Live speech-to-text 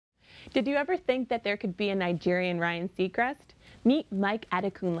Did you ever think that there could be a Nigerian Ryan Seacrest? Meet Mike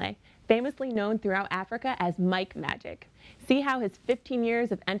Adekunle, famously known throughout Africa as Mike Majic. See how his 15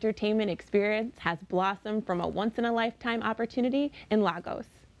 years of entertainment experience has blossomed from a once-in-a-lifetime opportunity in Lagos.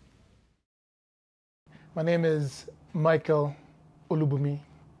 My name is Michael Olubumi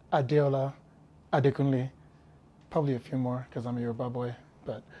Adeola Adekunle. Probably a few more because I'm a Yoruba boy,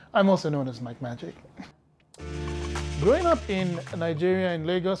 but I'm also known as Mike Majic. Growing up in Nigeria, in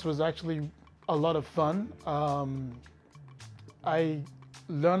Lagos, was actually a lot of fun. I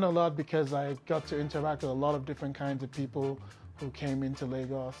learned a lot because I got to interact with a lot of different kinds of people who came into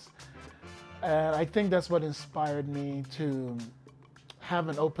Lagos. And I think that's what inspired me to have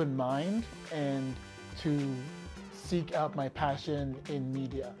an open mind and to seek out my passion in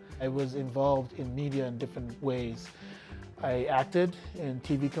media. I was involved in media in different ways. I acted in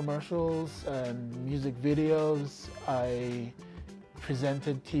TV commercials and music videos. I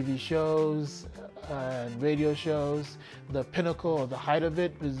presented TV shows and radio shows. The pinnacle or the height of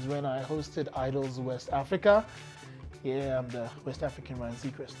it was when I hosted Idols West Africa. Yeah, I'm the West African Ryan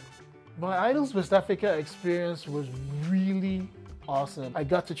Seacrest. My Idols West Africa experience was really awesome. I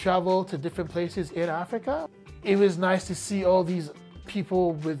got to travel to different places in Africa. It was nice to see all these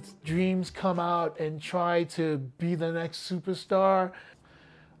people with dreams come out and try to be the next superstar.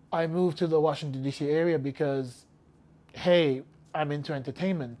 I moved to the Washington, D.C. area because, hey, I'm into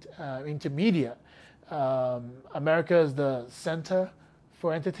entertainment, into media. America is the center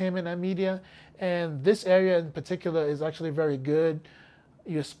for entertainment and media, and this area in particular is actually very good.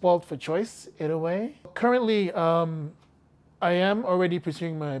 You're spoiled for choice in a way. Currently, I am already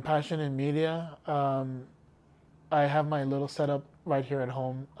pursuing my passion in media. I have my little setup right here at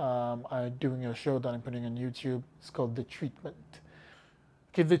home. I'm doing a show that I'm putting on YouTube. It's called The Treatment.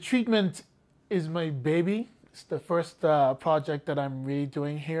 Okay, The Treatment is my baby. It's the first project that I'm really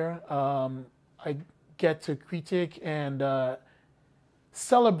doing here. I get to critique and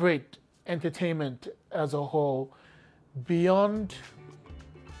celebrate entertainment as a whole. Beyond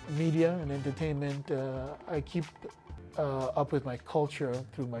media and entertainment, I keep up with my culture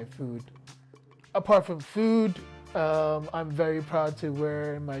through my food. Apart from food, I'm very proud to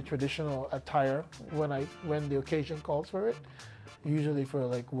wear my traditional attire when the occasion calls for it. Usually for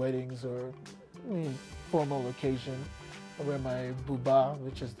like weddings or formal occasion. I wear my buba,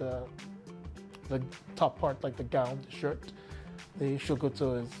 which is the top part, like the gown, the shirt. The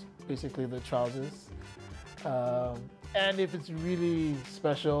shokoto is basically the trousers. And if it's really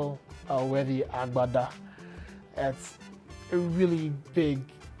special, I'll wear the agbada. It's a really big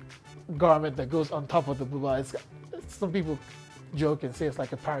garment that goes on top of the buba. Some people joke and say it's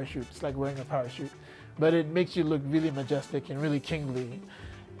like a parachute. It's like wearing a parachute. But it makes you look really majestic and really kingly.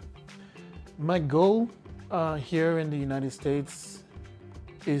 My goal here in the United States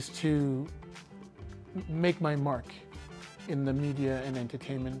is to make my mark in the media and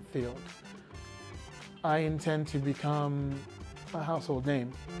entertainment field. I intend to become a household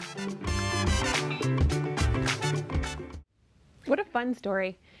name. What a fun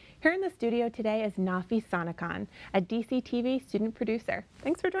story. Here in the studio today is Nafi Sanakan, a DC TV student producer.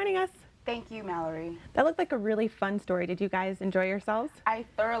 Thanks for joining us. Thank you, Mallory. That looked like a really fun story. Did you guys enjoy yourselves? I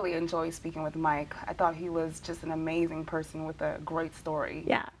thoroughly enjoyed speaking with Mike. I thought he was just an amazing person with a great story.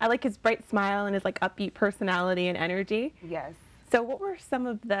 Yeah, I like his bright smile and his like upbeat personality and energy. Yes. So what were some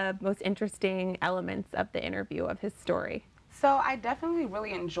of the most interesting elements of the interview, of his story? So I definitely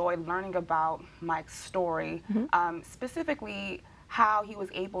really enjoyed learning about Mike's story, specifically how he was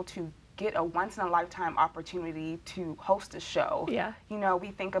able to get a once-in-a-lifetime opportunity to host a show. Yeah. You know,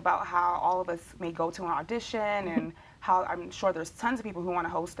 we think about how all of us may go to an audition and how I'm sure there's tons of people who want to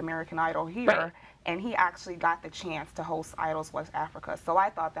host American Idol here, right. And he actually got the chance to host Idols West Africa. So I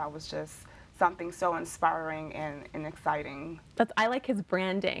thought that was just something so inspiring and exciting. I like his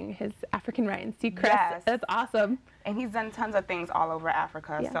branding, his African Ryan Seacrest. Yes. That's awesome. And he's done tons of things all over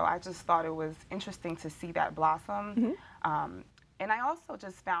Africa. Yeah. So I just thought it was interesting to see that blossom. And I also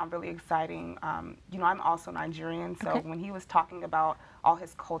just found really exciting, you know, I'm also Nigerian, so when he was talking about all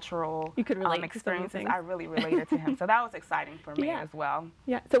his cultural experiences, I really related to him. So that was exciting for me as well.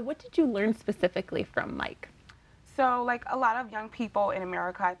 Yeah. So what did you learn specifically from Mike? So like a lot of young people in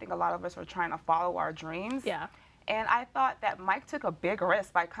America, I think a lot of us are trying to follow our dreams. Yeah. And I thought that Mike took a big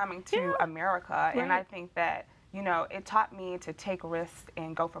risk by coming to America. Right. And I think that, you know, it taught me to take risks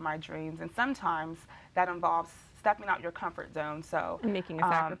and go for my dreams. And sometimes that involves stepping out your comfort zone. So and making a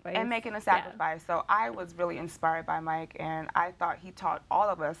sacrifice. And making a sacrifice. So I was really inspired by Mike, and I thought he taught all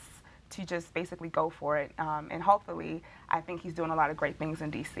of us to just basically go for it. And hopefully, I think he's doing a lot of great things in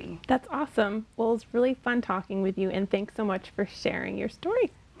DC. That's awesome. Well, it was really fun talking with you, and thanks so much for sharing your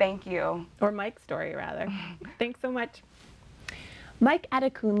story. Thank you. Or Mike's story, rather. Thanks so much. Mike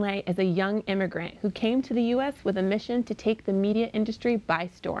Adekunle is a young immigrant who came to the U.S. with a mission to take the media industry by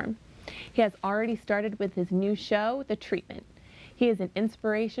storm. He has already started with his new show, The Treatment. He is an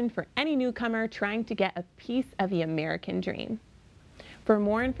inspiration for any newcomer trying to get a piece of the American dream. For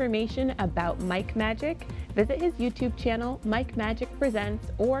more information about Mike Majic, visit his YouTube channel, Mike Majic Presents,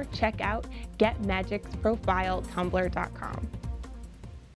 or check out GetMagic'sProfile.tumblr.com.